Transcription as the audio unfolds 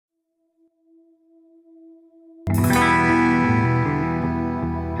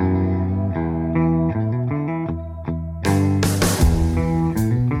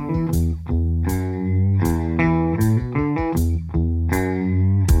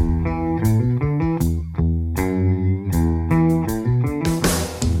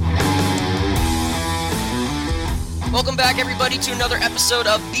Welcome back, everybody, to another episode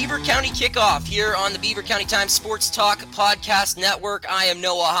of Beaver County Kickoff here on the Beaver County Times Sports Talk Podcast Network. I am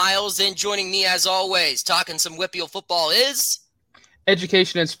Noah Hiles, and joining me, as always, talking some Whitfield football is...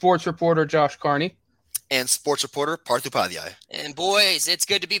 Education and sports reporter Josh Carney. And sports reporter Parthu Padhyay. And boys, it's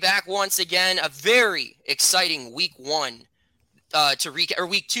good to be back once again. A very exciting week one.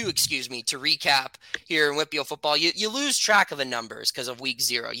 Week two, to recap here in Whitfield football. You lose track of the numbers because of week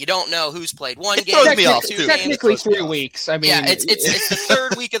 0. You don't know who's played one game, two technically games. 3 weeks. I mean, yeah, it's the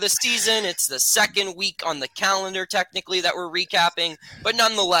third week of the season. It's the second week on the calendar, technically, that we're recapping. But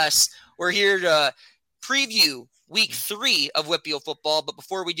nonetheless, we're here to preview week 3 of Whitfield football. But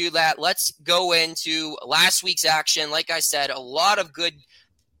before we do that, let's go into last week's action. Like I said, a lot of good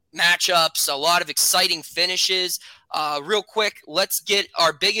matchups, a lot of exciting finishes. Real quick, let's get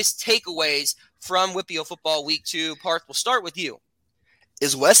our biggest takeaways from Whitfield football week 2. Parth, we'll start with you.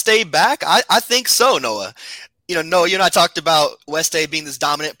 Is West A back? I think so, Noah. Noah, you and I talked about West A being this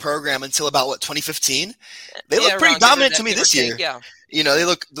dominant program until about, 2015? They look pretty dominant to me this year. Yeah. They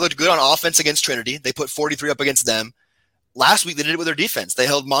looked good on offense against Trinity. They put 43 up against them. Last week, they did it with their defense. They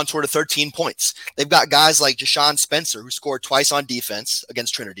held Montour to 13 points. They've got guys like Jashawn Spencer, who scored twice on defense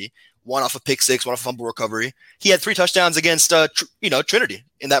against Trinity, one off a pick six, one off a fumble recovery. He had 3 touchdowns against, Trinity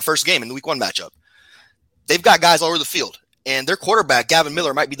in that first game in the week 1 matchup. They've got guys all over the field, and their quarterback, Gavin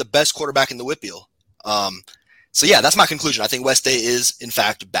Miller, might be the best quarterback in the Whitfield. So, that's my conclusion. I think West A is, in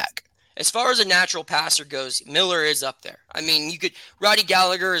fact, back. As far as a natural passer goes, Miller is up there. I mean, Roddy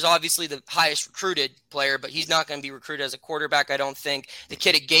Gallagher is obviously the highest recruited player, but he's not going to be recruited as a quarterback, I don't think. The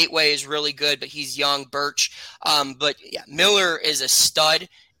kid at Gateway is really good, but he's young, Birch. Miller is a stud,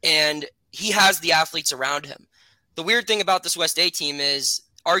 and he has the athletes around him. The weird thing about this West A team is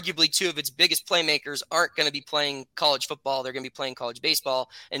arguably 2 of its biggest playmakers aren't going to be playing college football. They're going to be playing college baseball,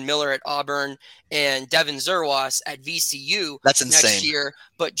 and Miller at Auburn and Devin Zerwas at VCU. That's insane. Next year.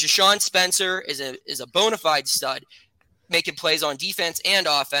 But Jashawn Spencer is a bona fide stud, making plays on defense and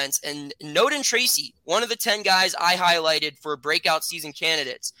offense. And Noden Tracy, one of the 10 guys I highlighted for breakout season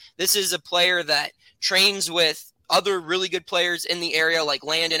candidates. This is a player that trains with other really good players in the area like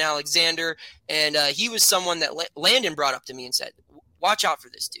Landon Alexander. And he was someone that Landon brought up to me and said, watch out for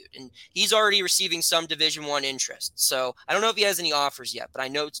this dude. And he's already receiving some Division I interest. So I don't know if he has any offers yet, but I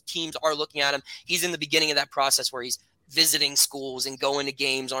know teams are looking at him. He's in the beginning of that process where he's visiting schools and going to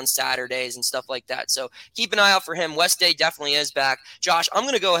games on Saturdays and stuff like that. So keep an eye out for him. West A definitely is back. Josh, I'm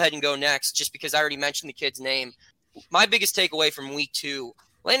going to go ahead and go next just because I already mentioned the kid's name. My biggest takeaway from week 2,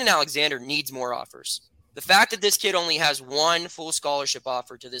 Landon Alexander needs more offers. The fact that this kid only has 1 full scholarship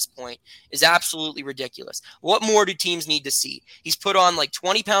offer to this point is absolutely ridiculous. What more do teams need to see? He's put on like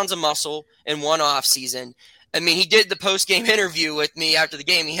 20 pounds of muscle in 1 off season. I mean, he did the post-game interview with me after the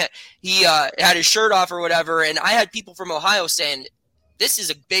game. He had his shirt off or whatever, and I had people from Ohio saying, this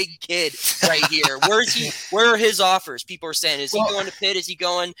is a big kid right here. Where are his offers? People are saying, is he going to Pitt? Is he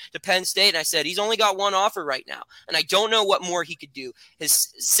going to Penn State? And I said, he's only got 1 offer right now. And I don't know what more he could do.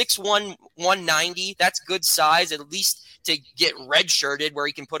 His 6'1", 190, that's good size, at least to get redshirted where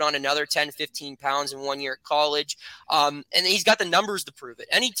he can put on another 10, 15 pounds in 1 year at college. And he's got the numbers to prove it.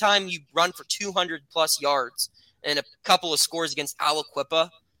 Anytime you run for 200-plus yards and a couple of scores against Aliquippa,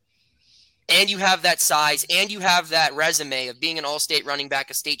 and you have that size, and you have that resume of being an all-state running back,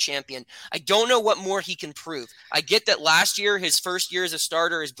 a state champion, I don't know what more he can prove. I get that last year, his first year as a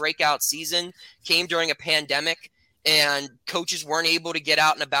starter, his breakout season, came during a pandemic, and coaches weren't able to get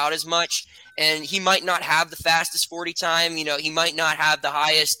out and about as much, and he might not have the fastest 40 time. He might not have the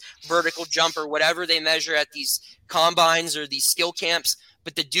highest vertical jump or whatever they measure at these combines or these skill camps,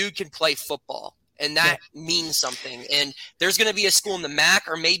 but the dude can play football. And that means something. And there's going to be a school in the MAC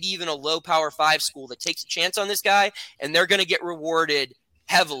or maybe even a low Power 5 school that takes a chance on this guy, and they're going to get rewarded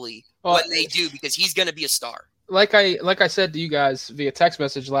heavily when they do because he's going to be a star. Like I said to you guys via text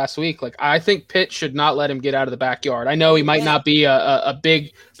message last week, I think Pitt should not let him get out of the backyard. I know he might not be a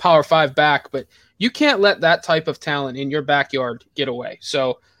big Power 5 back, but you can't let that type of talent in your backyard get away.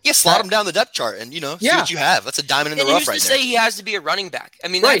 So slot him down the depth chart and, see what you have. That's a diamond in the rough right there. Who's to say he has to be a running back? I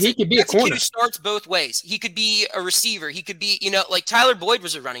mean, he could be a corner. Kid who starts both ways. He could be a receiver. He could be, like Tyler Boyd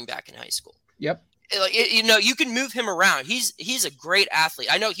was a running back in high school. Yep. You can move him around. He's a great athlete.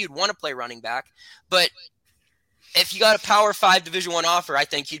 I know he'd want to play running back, but if you got a Power 5 Division I offer, I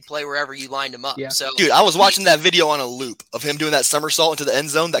think he'd play wherever you lined him up. Yeah. So, dude, I was watching that video on a loop of him doing that somersault into the end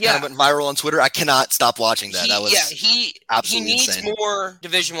zone that kind of went viral on Twitter. I cannot stop watching that. He needs insane. more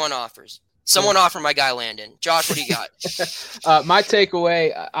Division I offers. Someone offer my guy Landon. Josh, what do you got? My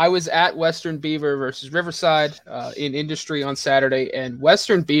takeaway, I was at Western Beaver versus Riverside in Industry on Saturday, and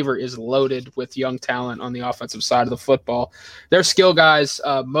Western Beaver is loaded with young talent on the offensive side of the football. They're skill guys.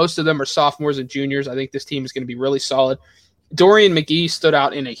 Most of them are sophomores and juniors. I think this team is going to be really solid. Dorian McGee stood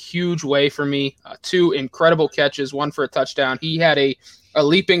out in a huge way for me. 2 incredible catches, 1 for a touchdown. He had a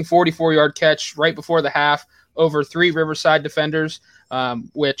leaping 44-yard catch right before the half over 3 Riverside defenders,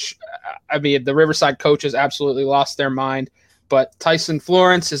 which, I mean, the Riverside coaches absolutely lost their mind. But Tyson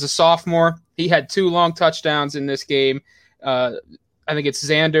Florence is a sophomore. He had 2 long touchdowns in this game. I think it's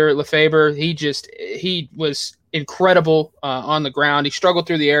Xander Lefebvre. He was incredible on the ground. He struggled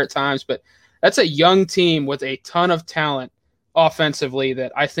through the air at times, but that's a young team with a ton of talent offensively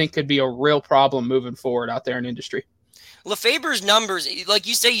that I think could be a real problem moving forward out there in Industry. Lefebvre's numbers, like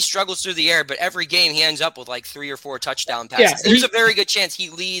you say, he struggles through the air, but every game he ends up with like 3 or 4 touchdown passes. Yeah, there's a very good chance he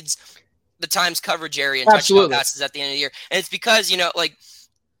leads the Times coverage area in touchdown passes at the end of the year. And it's because, like,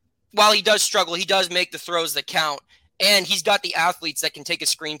 while he does struggle, he does make the throws that count. And he's got the athletes that can take a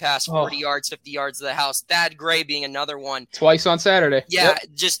screen pass 40 yards, 50 yards to the house. Thad Gray being another one. Twice on Saturday. Yeah,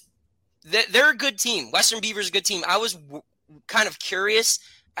 they're a good team. Western Beaver's a good team. I was kind of curious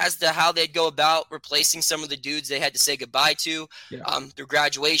as to how they'd go about replacing some of the dudes they had to say goodbye to through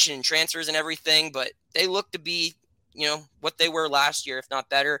graduation and transfers and everything. But they look to be, what they were last year, if not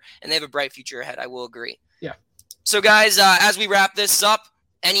better, and they have a bright future ahead. I will agree. Yeah. So, guys, as we wrap this up,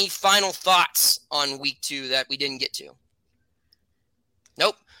 any final thoughts on week 2 that we didn't get to?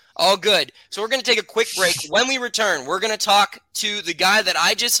 Nope. All good. So we're going to take a quick break. When we return, we're going to talk to the guy that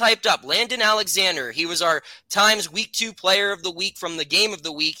I just hyped up, Landon Alexander. He was our Times Week 2 Player of the Week from the Game of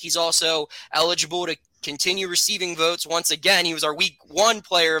the Week. He's also eligible to continue receiving votes once again. He was our Week 1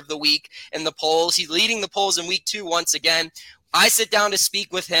 Player of the Week in the polls. He's leading the polls in Week 2 once again. I sit down to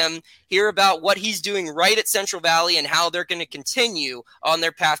speak with him, hear about what he's doing right at Central Valley and how they're going to continue on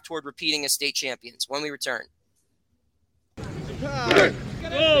their path toward repeating as state champions when we return.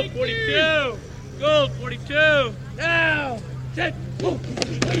 Gold 42! Gold 42! Now!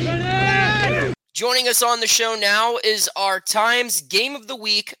 Joining us on the show now is our Times Game of the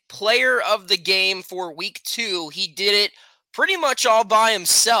Week, Player of the Game for Week 2. He did it pretty much all by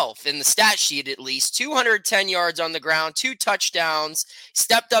himself, in the stat sheet at least. 210 yards on the ground, 2 touchdowns,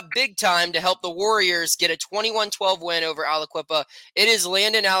 stepped up big time to help the Warriors get a 21-12 win over Aliquippa. It is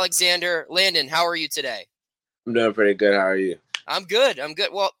Landon Alexander. Landon, how are you today? I'm doing pretty good. How are you? I'm good.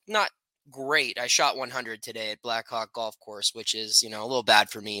 Well, not great. I shot 100 today at Blackhawk Golf Course, which is, a little bad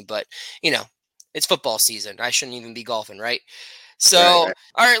for me, but, it's football season. I shouldn't even be golfing, right? So,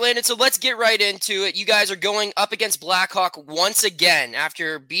 All right, Landon, so let's get right into it. You guys are going up against Blackhawk once again.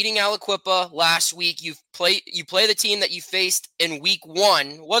 After beating Aliquippa last week, you play the team that you faced in Week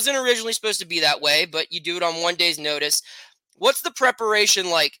 1. Wasn't originally supposed to be that way, but you do it on one day's notice. What's the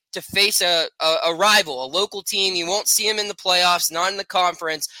preparation like to face a rival, a local team? You won't see them in the playoffs, not in the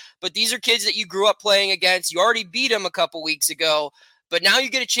conference, but these are kids that you grew up playing against. You already beat them a couple weeks ago, but now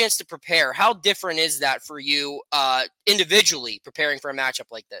you get a chance to prepare. How different is that for you individually preparing for a matchup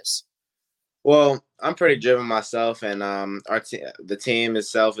like this? Well, I'm pretty driven myself, and the team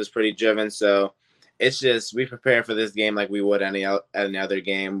itself is pretty driven. So it's just we prepare for this game like we would any other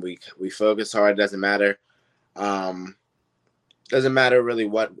game. We focus hard. Doesn't matter. Doesn't matter really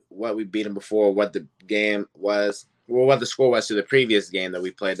what we beat them before, what the game was, or what the score was to the previous game that we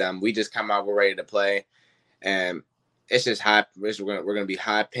played them. We just come out, we're ready to play, and it's just high. We're gonna be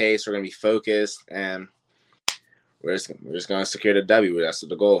high paced. We're gonna be focused, and we're just gonna secure the W. That's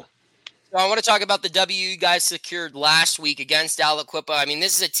the goal. So I want to talk about the W you guys secured last week against Aliquippa. I mean,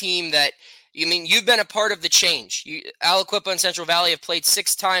 this is a team that you've been a part of the change. Aliquippa and Central Valley have played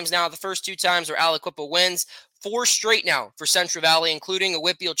 6 times now. The first 2 times where Aliquippa wins. 4 straight now for Central Valley, including a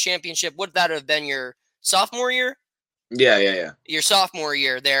Whitfield championship. Would that have been your sophomore year? Yeah. Your sophomore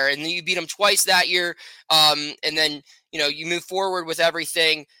year there, and then you beat them twice that year. And then you move forward with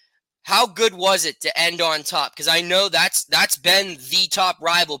everything. How good was it to end on top? Because I know that's been the top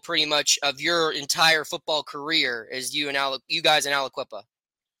rival pretty much of your entire football career, is you guys in Aliquippa.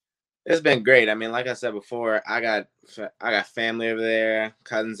 It's been great. I mean, like I said before, I got family over there,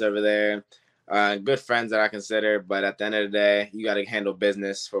 cousins over there. Good friends that I consider, but at the end of the day, you got to handle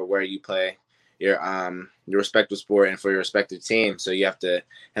business for where you play your respective sport and for your respective team. So you have to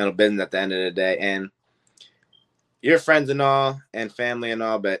handle business at the end of the day, and your friends and all, and family and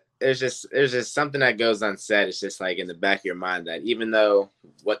all. But there's just something that goes unsaid. It's just like in the back of your mind that even though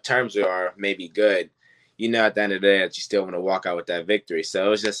what terms you are may be good, at the end of the day that you still want to walk out with that victory. So it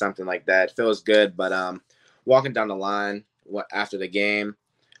was just something like that. It feels good, but walking down the line after the game.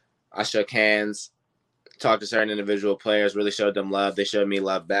 I shook hands, talked to certain individual players, really showed them love. They showed me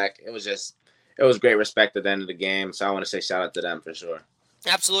love back. It was great respect at the end of the game. So I want to say shout out to them for sure.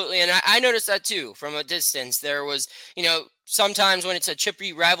 Absolutely. And I noticed that too from a distance. There was, sometimes when it's a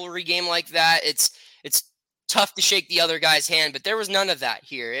chippy rivalry game like that, it's tough to shake the other guy's hand, but there was none of that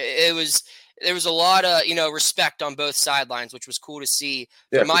here. There was a lot of, respect on both sidelines, which was cool to see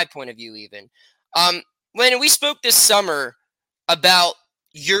from my point of view, even. When we spoke this summer about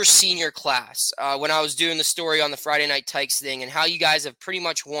your senior class, when I was doing the story on the Friday Night Tykes thing and how you guys have pretty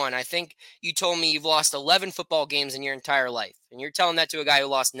much won. I think you told me you've lost 11 football games in your entire life, and you're telling that to a guy who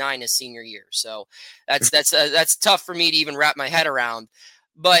lost 9 his senior year. So that's tough for me to even wrap my head around.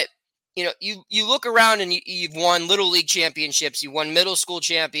 But you look around and you've won little league championships, you've won middle school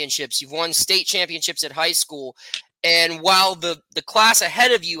championships, you've won state championships at high school. And while the class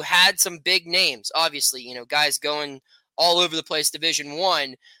ahead of you had some big names, obviously, guys going all over the place, Division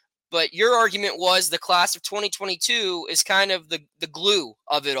I, but your argument was the class of 2022 is kind of the glue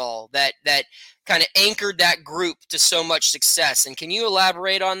of it all, that kind of anchored that group to so much success. And can you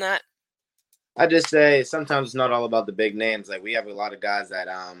elaborate on that? I just say sometimes it's not all about the big names. Like, we have a lot of guys that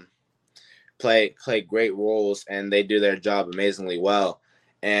play great roles and they do their job amazingly well.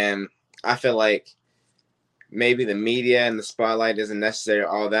 And I feel like maybe the media and the spotlight isn't necessary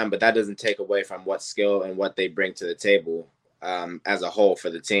all of them, but that doesn't take away from what skill and what they bring to the table as a whole for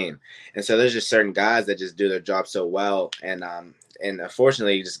the team. And so there's just certain guys that just do their job so well. And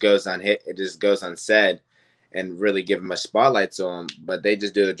unfortunately it just goes unsaid and really give them a spotlight to them, but they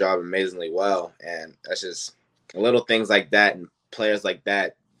just do their job amazingly well. And that's just little things like that. And players like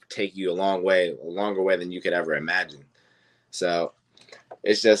that take you a longer way than you could ever imagine. So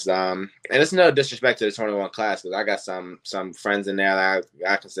it's just, and it's no disrespect to the 21 class, because I got some friends in there that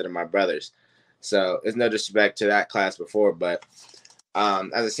I consider my brothers. So it's no disrespect to that class before, but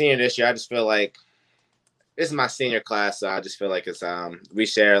as a senior this year, I just feel like this is my senior class, so I just feel like it's we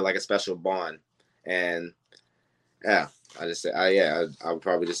share like a special bond, and yeah, I would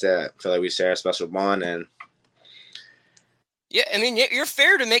probably just say that. I feel like we share a special bond, and yeah, I mean, you're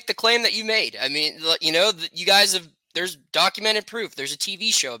fair to make the claim that you made. I mean, you guys have. There's documented proof. There's a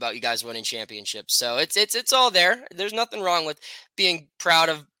TV show about you guys winning championships. So it's all there. There's nothing wrong with being proud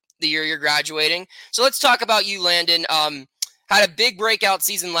of the year you're graduating. So let's talk about you, Landon. Had a big breakout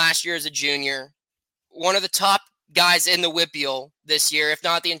season last year as a junior. One of the top guys in the WPIAL this year, if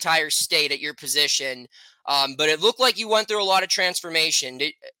not the entire state at your position. But it looked like you went through a lot of transformation.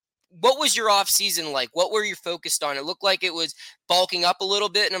 What was your off season like? What were you focused on? It looked like it was bulking up a little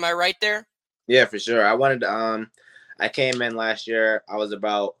bit. Am I right there? Yeah, for sure. I came in last year, I was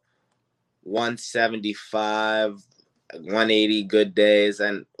about 175, 180 good days.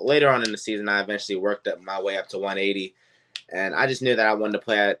 And later on in the season, I eventually worked up my way up to 180. And I just knew that I wanted to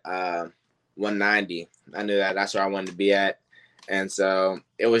play at 190. I knew that that's where I wanted to be at. And so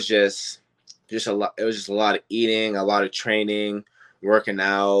it was just a lot. It was just a lot of eating, a lot of training, working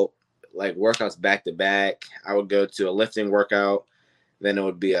out, like workouts back to back. I would go to a lifting workout. Then it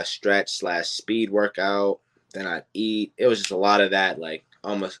would be a stretch/speed workout. Then I'd eat. It was just a lot of that, like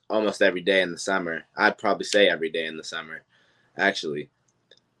almost every day in the summer. I'd probably say every day in the summer, actually,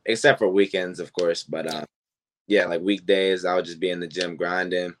 except for weekends, of course. But yeah, like weekdays, I would just be in the gym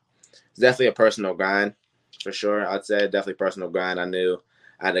grinding. It's definitely a personal grind, for sure. I'd say definitely personal grind. I knew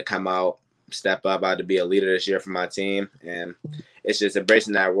I had to come out, step up. I had to be a leader this year for my team, and it's just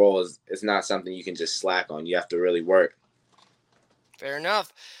embracing that role. It's not something you can just slack on. You have to really work. Fair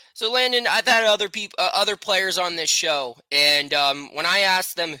enough. So, Landon, I've had other players on this show, and when I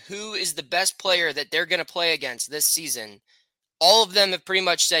asked them who is the best player that they're going to play against this season, all of them have pretty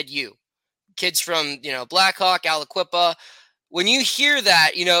much said you. Kids from, Blackhawk, Aliquippa. When you hear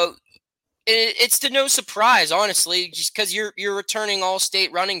that, it's to no surprise, honestly, just because you're returning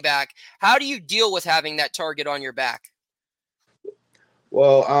all-state running back. How do you deal with having that target on your back?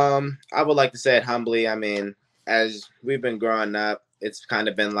 Well, I would like to say it humbly. I mean, as we've been growing up, it's kind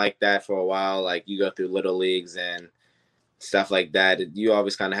of been like that for a while. Like, you go through little leagues and stuff like that. You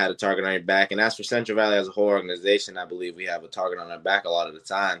always kind of had a target on your back. And as for Central Valley as a whole organization, I believe we have a target on our back a lot of the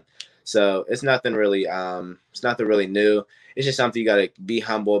time. So it's nothing really new. It's just something you got to be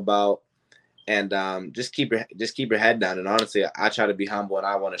humble about, and just keep your head down. And honestly, I try to be humble, and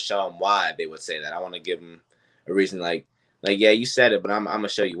I want to show them why they would say that. I want to give them a reason, like yeah, you said it, but I'm gonna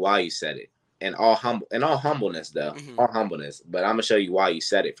show you why you said it. And all humbleness, though. Mm-hmm. All humbleness. But I'm going to show you why you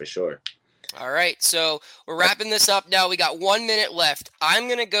said it for sure. All right. So we're wrapping this up now. We got 1 minute left. I'm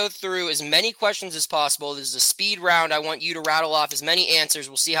going to go through as many questions as possible. This is a speed round. I want you to rattle off as many answers.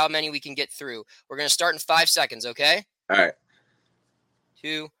 We'll see how many we can get through. We're going to start in 5 seconds, okay? All right.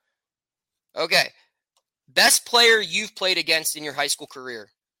 2, Okay. Best player you've played against in your high school career?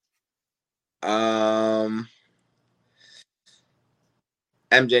 MJ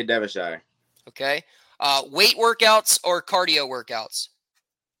Devonshire. Okay. Weight workouts or cardio workouts?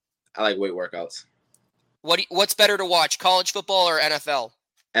 I like weight workouts. What's better to watch, college football or NFL?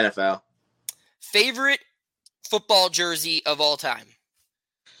 NFL. Favorite football jersey of all time?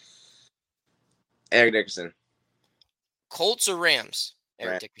 Eric Dickerson. Colts or Rams?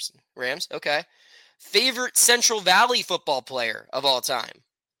 Eric Rams. Dickerson. Rams, okay. Favorite Central Valley football player of all time?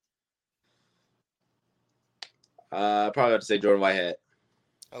 Probably have to say Jordan Whitehead.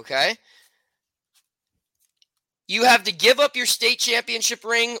 Okay. You have to give up your state championship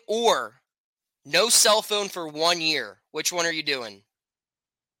ring or no cell phone for 1 year. Which one are you doing?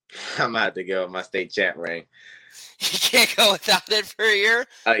 I'm gonna have to give up my state champ ring. You can't go without it for a year?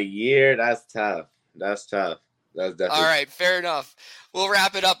 A year? That's tough. That's definitely All right, fair enough. We'll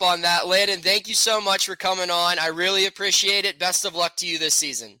wrap it up on that. Landon, thank you so much for coming on. I really appreciate it. Best of luck to you this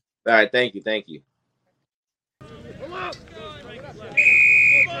season. All right, thank you. Come on,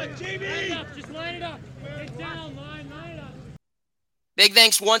 JB! Just line it up. Get down, line it up. Big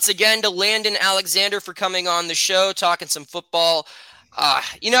thanks once again to Landon Alexander for coming on the show, talking some football.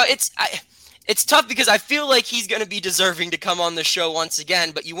 It's tough because I feel like he's going to be deserving to come on the show once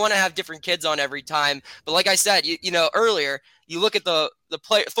again, but you want to have different kids on every time. But like I said, earlier, you look at the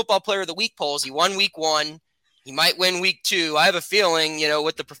football player of the week polls. He won week 1. He might win week 2. I have a feeling,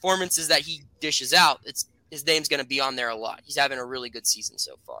 with the performances that he dishes out, his name's going to be on there a lot. He's having a really good season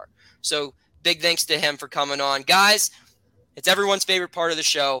so far. So big thanks to him for coming on. Guys, it's everyone's favorite part of the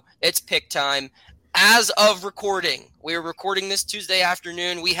show. It's pick time. As of recording, we are recording this Tuesday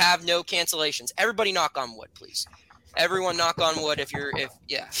afternoon. We have no cancellations. Everybody knock on wood, please. Everyone knock on wood if you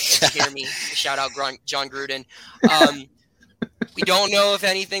hear me. Shout out John Gruden. We don't know if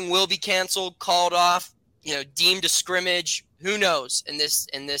anything will be canceled, called off, deemed a scrimmage. Who knows in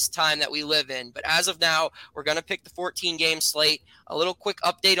this time that we live in. But as of now, we're going to pick the 14-game slate. A little quick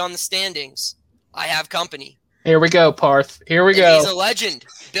update on the standings. I have company. Here we go, Parth. Here we go. He's a legend.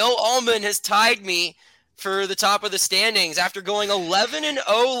 Bill Ullman has tied me for the top of the standings after going 11-0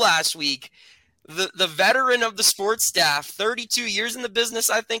 last week. The veteran of the sports staff, 32 years in the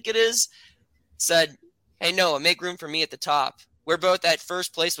business, I think it is, said, "Hey, Noah, make room for me at the top." We're both at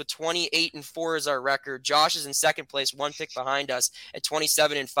first place with 28-4 is our record. Josh is in second place, 1 pick behind us at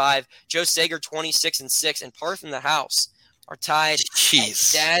 27-5. Joe Sager 26-6, and Parth in the house are tied at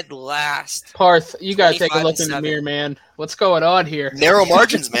dead last. Parth, you got to take a look in the mirror, man. What's going on here? Narrow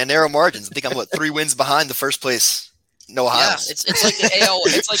margins, man. Narrow margins. I think I'm 3 wins behind the first place. No Ohio. Yeah, it's like the AL.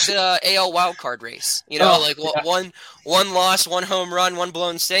 It's like the AL wild card race. One loss, 1 home run, 1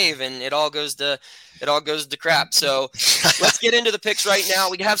 blown save, and it all goes to crap. So let's get into the picks right now.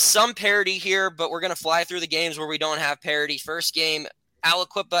 We have some parity here, but we're gonna fly through the games where we don't have parity. First game,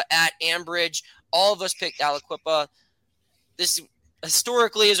 Aliquippa at Ambridge. All of us picked Aliquippa. This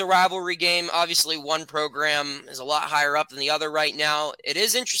historically is a rivalry game. Obviously, one program is a lot higher up than the other right now. It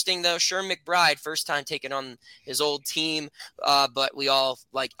is interesting, though. Sherm McBride, first time taking on his old team, but we all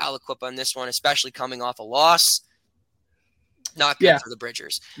like Aliquippa in this one, especially coming off a loss. Not good for the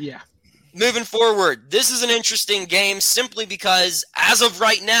Bridgers. Yeah. Moving forward, this is an interesting game simply because, as of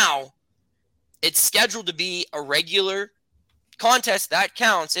right now, it's scheduled to be a regular contest that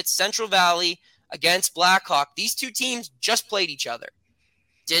counts. It's Central Valley against Blackhawk. These two teams just played each other.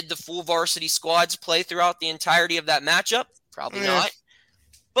 Did the full varsity squads play throughout the entirety of that matchup? Probably not.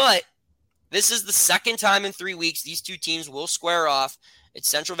 But this is the second time in 3 weeks these two teams will square off. It's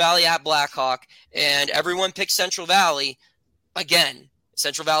Central Valley at Blackhawk, and everyone picked Central Valley. Again,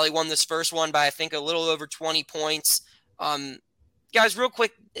 Central Valley won this first one by, I think, a little over 20 points. Guys, real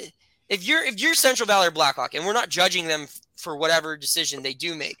quick, if you're Central Valley or Blackhawk, and we're not judging them for whatever decision they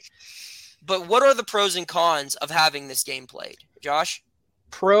do make, but what are the pros and cons of having this game played? Josh?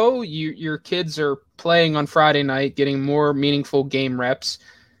 Pro, your kids are playing on Friday night, getting more meaningful game reps.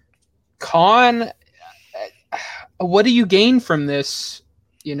 Con, what do you gain from this?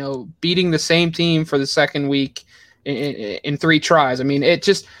 Beating the same team for the second week in 3 tries. I mean, it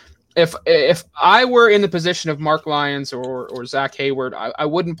just if I were in the position of Mark Lyons or Zach Hayward, I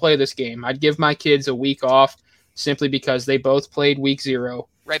wouldn't play this game. I'd give my kids a week off simply because they both played week 0.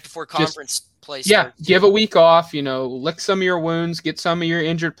 Right before conference play starts. Yeah, give a week off, lick some of your wounds, get some of your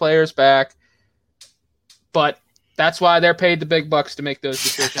injured players back. But that's why they're paid the big bucks to make those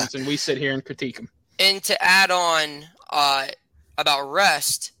decisions, and we sit here and critique them. And to add on about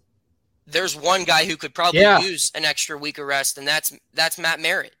rest, there's one guy who could probably use an extra week of rest, and that's Matt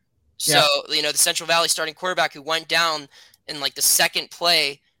Merritt. So, the Central Valley starting quarterback who went down in like the second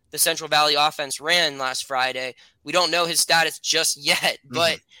play the Central Valley offense ran last Friday. We don't know his status just yet,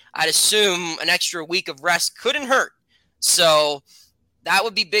 but I'd assume an extra week of rest couldn't hurt. So that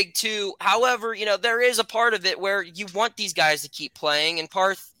would be big too. However, there is a part of it where you want these guys to keep playing. And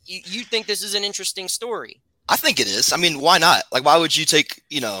Parth, you think this is an interesting story. I think it is. I mean, why not? Like, why would you take,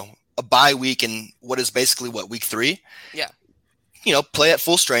 a bye week in what is basically week 3? Yeah. Play at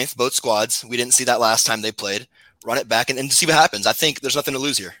full strength, both squads. We didn't see that last time they played. Run it back and see what happens. I think there's nothing to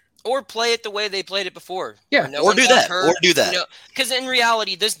lose here. Or play it the way they played it before. Yeah. Or do that. Because in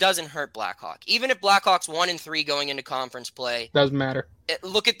reality, this doesn't hurt Blackhawk. Even if Blackhawk's 1-3 going into conference play, doesn't matter.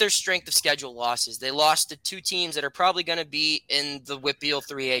 Look at their strength of schedule losses. They lost to 2 teams that are probably going to be in the Whitfield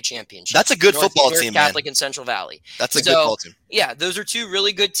 3A championship. That's a good football team, Catholic man. and Central Valley. That's a good football team. Yeah, those are 2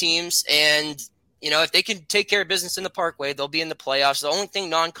 really good teams, and if they can take care of business in the Parkway, they'll be in the playoffs. The only thing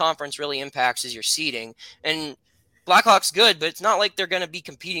non-conference really impacts is your seeding, and Blackhawk's good, but it's not like they're going to be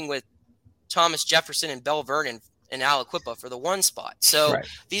competing with Thomas Jefferson and Bell Vernon and Aliquippa for the 1 spot. So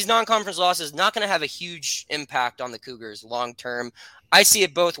These non-conference losses not going to have a huge impact on the Cougars long term. I see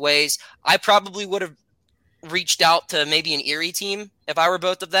it both ways. I probably would have reached out to maybe an Erie team if I were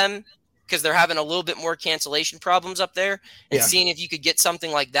both of them, because they're having a little bit more cancellation problems up there, and seeing if you could get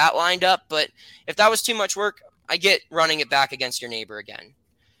something like that lined up. But if that was too much work, I get running it back against your neighbor again.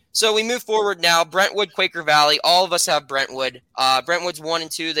 So we move forward now. Brentwood, Quaker Valley. All of us have Brentwood. Brentwood's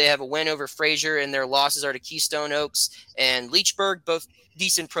 1-2. They have a win over Fraser, and their losses are to Keystone Oaks and Leechburg, both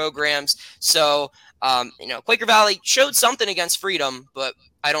decent programs. So, Quaker Valley showed something against Freedom, but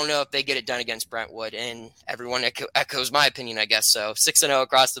I don't know if they get it done against Brentwood. And everyone echoes my opinion, I guess. So 6-0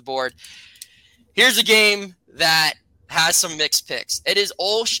 across the board. Here's a game that has some mixed picks. It is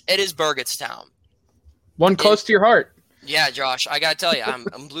Olsh. It is Burgettstown. One close to your heart. Yeah, Josh, I got to tell you,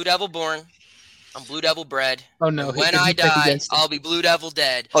 I'm Blue Devil born. I'm Blue Devil bred. Oh, no. When I die, I'll be Blue Devil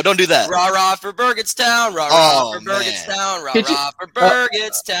dead. Oh, don't do that. Rah-rah for Burgettstown. Rah-rah for Burgettstown. Rah-rah for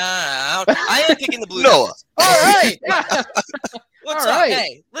Burgettstown. I am picking the Blue Devils. All right. What's up?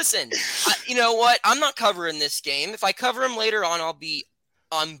 Hey, listen, you know what? I'm not covering this game. If I cover him later on, I'll be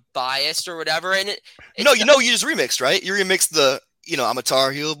unbiased or whatever. And you just remixed, right? You remixed the... I'm a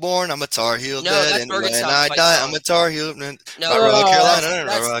Tar Heel born, I'm a Tar Heel dead, and when I die, I'm a Tar Heel. No,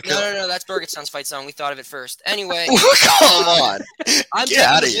 that's Burgettstown's fight song. We thought of it first. Anyway, come on, I'm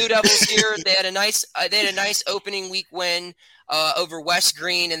taking the Blue Devils here. They had a nice opening week win over West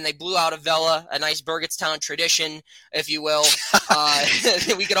Green, and they blew out Avella, a nice Burgettstown tradition, if you will.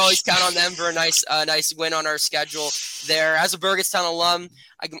 We could always count on them for a nice win on our schedule there. As a Burgettstown alum,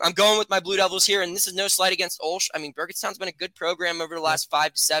 I'm going with my Blue Devils here, and this is no slight against Olsh. I mean, Burgettstown's been a good program over the last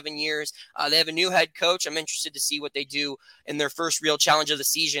 5 to 7 years. They have a new head coach. I'm interested to see what they do in their first real challenge of the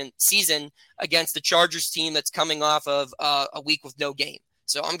season against the Chargers team that's coming off of a week with no game.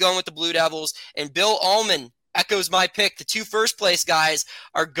 So I'm going with the Blue Devils, and Bill Ullman echoes my pick. The 2 first-place guys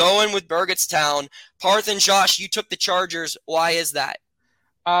are going with Burgettstown. Parth and Josh, you took the Chargers. Why is that?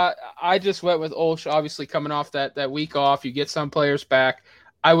 I just went with Olsh, obviously coming off that week off. You get some players back.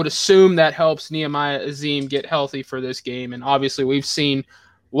 I would assume that helps Nehemiah Azim get healthy for this game. And obviously we've seen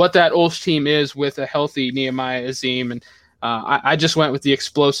what that Olsh team is with a healthy Nehemiah Azim. And I just went with the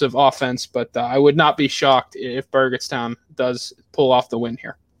explosive offense, but I would not be shocked if Burgettstown does pull off the win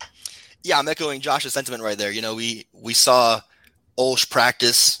here. Yeah, I'm echoing Josh's sentiment right there. We saw Olsh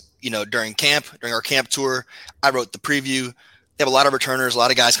practice, during our camp tour. I wrote the preview. They have a lot of returners, a lot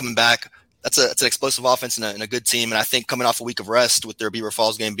of guys coming back. That's an explosive offense and a good team. And I think coming off a week of rest with their Beaver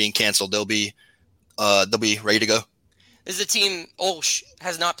Falls game being canceled, they'll be ready to go. This is a team. Olsh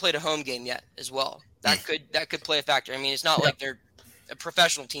has not played a home game yet as well. That could play a factor. I mean, it's not like they're a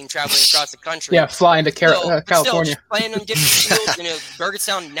professional team traveling across the country. Yeah, flying to California. Still, playing on different fields.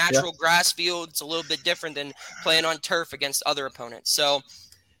 Burgettstown natural grass field. It's a little bit different than playing on turf against other opponents. So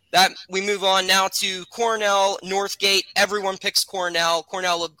that we move on now to Cornell, Northgate. Everyone picks Cornell.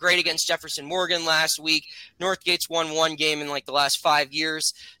 Cornell looked great against Jefferson Morgan last week. Northgate's won 1 game in the last 5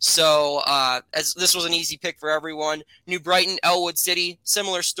 years. So as this was an easy pick for everyone. New Brighton, Elwood City,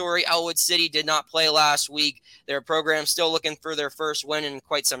 similar story. Elwood City did not play last week. Their program still looking for their first win in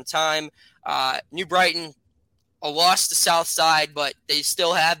quite some time. New Brighton, a loss to Southside, but they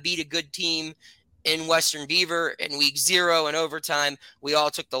still have beat a good team in Western Beaver in week 0 in overtime. We all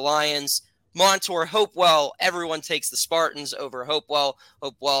took the Lions. Montour, Hopewell, everyone takes the Spartans over Hopewell.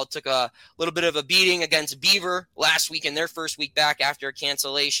 Hopewell took a little bit of a beating against Beaver last week in their first week back after a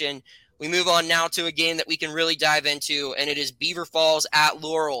cancellation. We move on now to a game that we can really dive into, and it is Beaver Falls at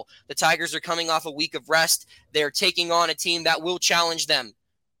Laurel. The Tigers are coming off a week of rest. They're taking on a team that will challenge them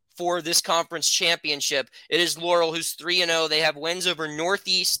for this conference championship. It is Laurel, who's 3-0. They have wins over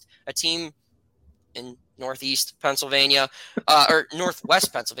Northeast, a team in Northeast Pennsylvania, or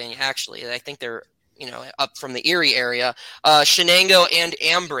Northwest Pennsylvania, actually. I think they're up from the Erie area, Shenango and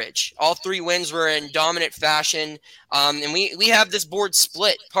Ambridge. All 3 wins were in dominant fashion. And we have this board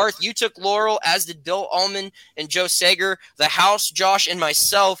split. Parth, you took Laurel, as did Bill Ullman and Joe Sager. The house, Josh, and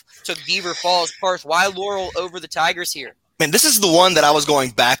myself took Beaver Falls. Parth, why Laurel over the Tigers here? Man, this is the one that I was going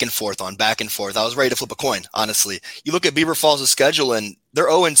back and forth on, back and forth. I was ready to flip a coin, honestly. You look at Beaver Falls' schedule, and they're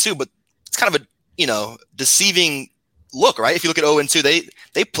 0-2, but it's kind of a deceiving look, right? If you look at 0-2,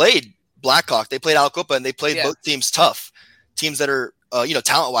 they played Blackhawk, they played Aliquippa, and they played both teams tough, teams that are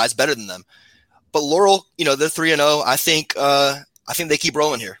talent-wise better than them. But Laurel, they're 3-0. I think they keep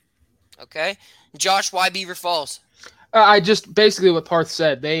rolling here. Okay, Josh, why Beaver Falls? I just basically what Parth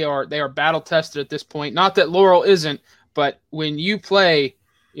said. They are battle tested at this point. Not that Laurel isn't, but when you play,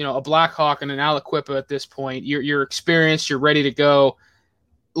 a Blackhawk and an Aliquippa at this point, you're experienced, you're ready to go.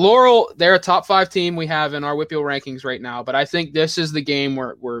 Laurel, they're a top 5 team we have in our WPIAL rankings right now, but I think this is the game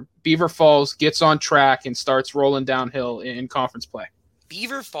where Beaver Falls gets on track and starts rolling downhill in conference play.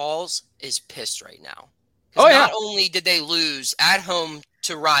 Beaver Falls is pissed right now. Oh, yeah. Not only did they lose at home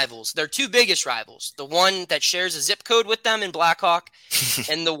to rivals, their 2 biggest rivals, the one that shares a zip code with them in Blackhawk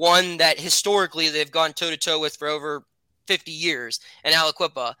and the one that historically they've gone toe-to-toe with for over 50 years in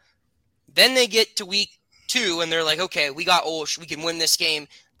Aliquippa. Then they get to week 2 and they're like, okay, we got Olsh, we can win this game.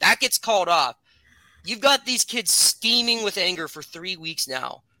 That gets called off. You've got these kids steaming with anger for 3 weeks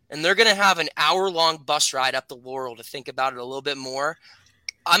now, and they're going to have an hour-long bus ride up to Laurel to think about it a little bit more.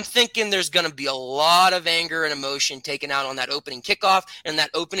 I'm thinking there's going to be a lot of anger and emotion taken out on that opening kickoff and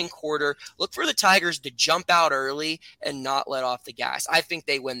that opening quarter. Look for the Tigers to jump out early and not let off the gas. I think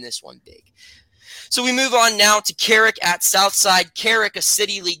they win this one big. So we move on now to Carrick at Southside. Carrick, a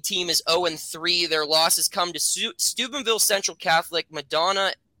City League team, is 0-3. Their losses come to Steubenville Central Catholic,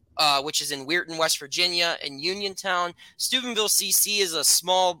 Madonna, which is in Weirton, West Virginia, and Uniontown. Steubenville CC is a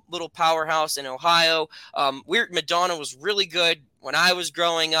small little powerhouse in Ohio. Weirton Madonna was really good when I was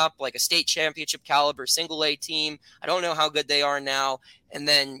growing up, like a state championship caliber single A team. I don't know how good they are now. And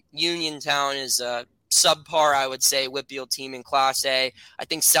then Uniontown is a subpar, I would say, WPIAL team in Class A. I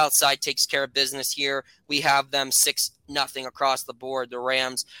think Southside takes care of business here. We have them 6-0 across the board, the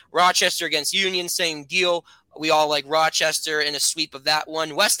Rams. Rochester against Union, same deal. We all like Rochester in a sweep of that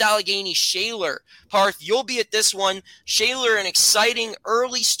one. West Allegheny, Shaler. Parth, you'll be at this one. Shaler, an exciting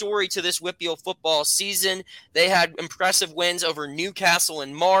early story to this WPIAL football season. They had impressive wins over Newcastle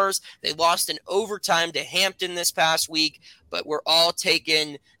and Mars. They lost in overtime to Hampton this past week, but we're all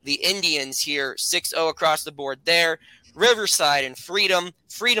taking the Indians here. 6-0 across the board there. Riverside and Freedom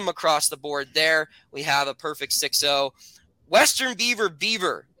across the board there. We have a perfect 6-0. Western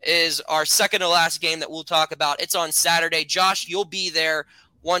Beaver is our second to last game that we'll talk about. It's on Saturday. Josh, you'll be there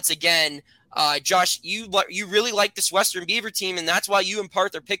once again. Josh, you really like this Western Beaver team, and that's why you and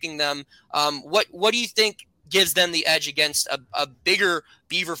Parth are picking them. What do you think gives them the edge against a bigger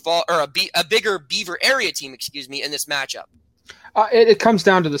Beaver Fall or a bigger Beaver area team, in this matchup? It comes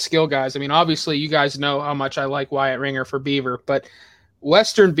down to the skill guys. I mean, obviously, you guys know how much I like Wyatt Ringer for Beaver, but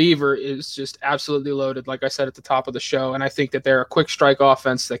Western Beaver is just absolutely loaded, like I said at the top of the show, and I think that they're a quick strike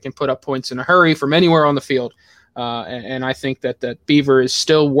offense that can put up points in a hurry from anywhere on the field. And I think that Beaver is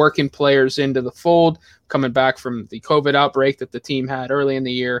still working players into the fold, coming back from the COVID outbreak that the team had early in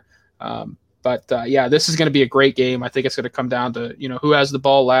the year. But this is going to be a great game. I think it's going to come down to, who has the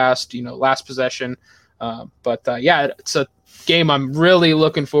ball last, last possession. It's a game I'm really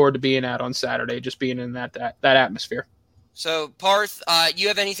looking forward to being at on Saturday, just being in that atmosphere. So, Parth, you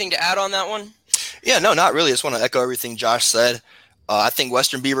have anything to add on that one? Yeah, no, not really. I just want to echo everything Josh said. I think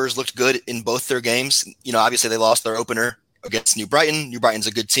Western Beavers looked good in both their games. Obviously they lost their opener against New Brighton. New Brighton's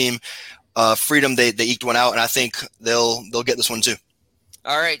a good team. Freedom, they eked one out, and I think they'll get this one too.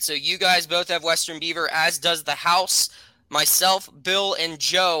 All right, so you guys both have Western Beaver, as does the house. Myself, Bill, and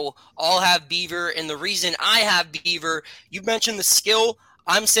Joe all have Beaver, and the reason I have Beaver, you mentioned the skill.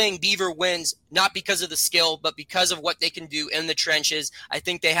 I'm saying Beaver wins, not because of the skill, but because of what they can do in the trenches. I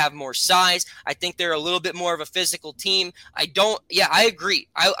think they have more size. I think they're a little bit more of a physical team. I agree.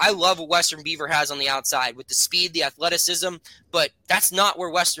 I love what Western Beaver has on the outside with the speed, the athleticism, but that's not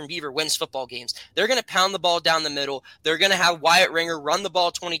where Western Beaver wins football games. They're going to pound the ball down the middle. They're going to have Wyatt Ringer run the ball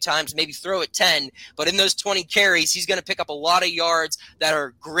 20 times, maybe throw it 10, but in those 20 carries, he's going to pick up a lot of yards that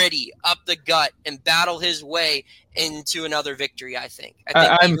are gritty, up the gut, and battle his way into another victory, I think.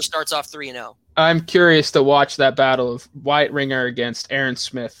 Beaver starts off 3-0. I'm curious to watch that battle of Wyatt Ringer against Aaron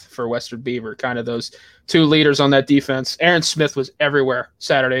Smith for Western Beaver, kind of those two leaders on that defense. Aaron Smith was everywhere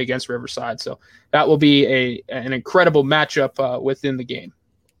Saturday against Riverside, so that will be an incredible matchup within the game.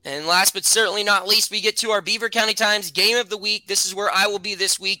 And last but certainly not least, we get to our Beaver County Times game of the week. This is where I will be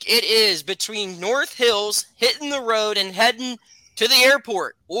this week. It is between North Hills hitting the road and heading to the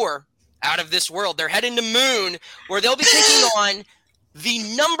airport, or out of this world. They're heading to Moon, where they'll be taking on the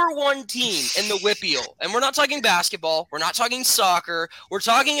number one team in the WPIAL. And we're not talking basketball. We're not talking soccer. We're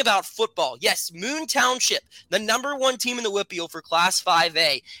talking about football. Yes, Moon Township, the number one team in the WPIAL for Class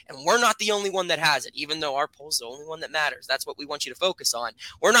 5A. And we're not the only one that has it, even though our poll's the only one that matters. That's what we want you to focus on.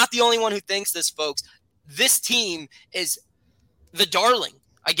 We're not the only one who thinks this, folks. This team is the darling,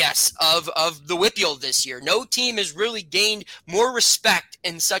 I guess, of the WPIAL this year. No team has really gained more respect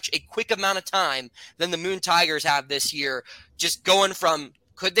in such a quick amount of time than the Moon Tigers have this year. Just going from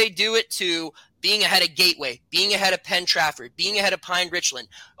could they do it to being ahead of Gateway, being ahead of Penn Trafford, being ahead of Pine Richland.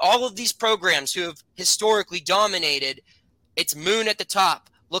 All of these programs who have historically dominated, it's Moon at the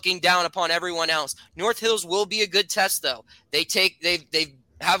top, looking down upon everyone else. North Hills will be a good test, though. They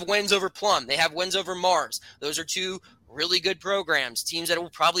have wins over Plum. They have wins over Mars. Those are two really good programs, teams that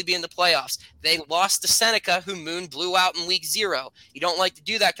will probably be in the playoffs. They lost to Seneca, who Moon blew out in week 0. You don't like to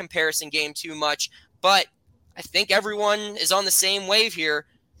do that comparison game too much, but I think everyone is on the same wave here.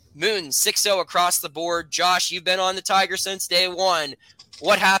 Moon 6-0 across the board. Josh, you've been on the Tigers since day one.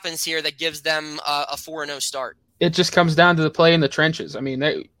 What happens here that gives them a 4-0 start? It just comes down to the play in the trenches. I mean,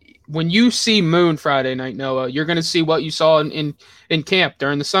 when you see Moon Friday night, Noah, you're going to see what you saw in camp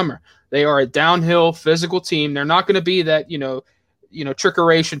during the summer. They are a downhill physical team. They're not going to be that,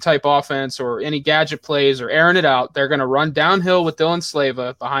 trickeration type offense or any gadget plays or airing it out. They're going to run downhill with Dylan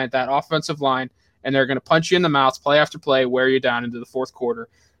Slava behind that offensive line, and they're going to punch you in the mouth play after play, wear you down into the fourth quarter.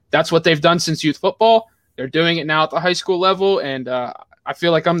 That's what they've done since youth football. They're doing it now at the high school level, and I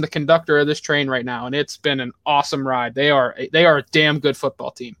feel like I'm the conductor of this train right now, and it's been an awesome ride. They are a damn good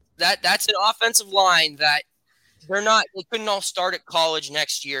football team. That's an offensive line that they couldn't all start at college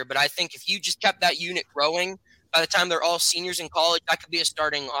next year, but I think if you just kept that unit growing, by the time they're all seniors in college, that could be a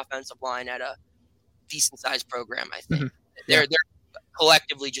starting offensive line at a decent-sized program, I think. Mm-hmm. They're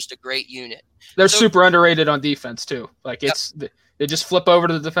collectively just a great unit. They're super underrated on defense, too. Like, they just flip over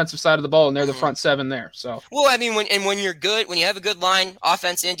to the defensive side of the ball, and they're the front seven there. So, well, I mean, when you're good, when you have a good line,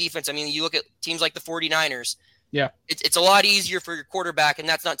 offense and defense, I mean, you look at teams like the 49ers. Yeah. It's a lot easier for your quarterback, and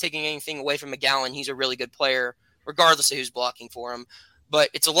that's not taking anything away from McGowan. He's a really good player, regardless of who's blocking for him. But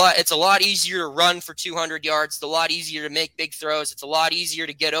it's a lot easier to run for 200 yards. It's a lot easier to make big throws. It's a lot easier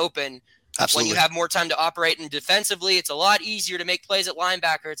to get open. Absolutely. When you have more time to operate, and defensively, it's a lot easier to make plays at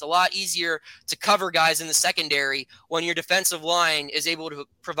linebacker. It's a lot easier to cover guys in the secondary when your defensive line is able to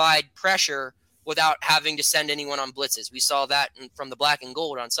provide pressure without having to send anyone on blitzes. We saw that from the black and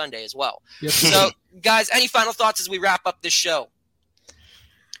gold on Sunday as well. Yep. So, guys, any final thoughts as we wrap up this show?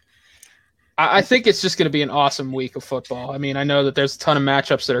 I think it's just going to be an awesome week of football. I mean, I know that there's a ton of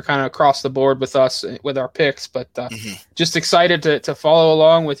matchups that are kind of across the board with us, with our picks, but just excited to follow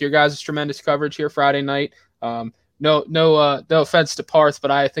along with your guys' tremendous coverage here Friday night. No offense to Parth, but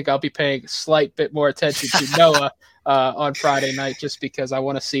I think I'll be paying a slight bit more attention to Noah on Friday night just because I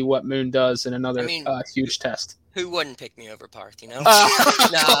want to see what Moon does in another huge test. Who wouldn't pick me over Parth, No,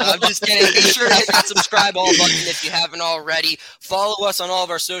 I'm just kidding. Be sure to hit that subscribe all button if you haven't already. Follow us on all of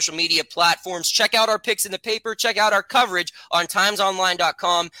our social media platforms. Check out our picks in the paper. Check out our coverage on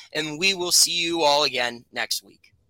timesonline.com, and we will see you all again next week.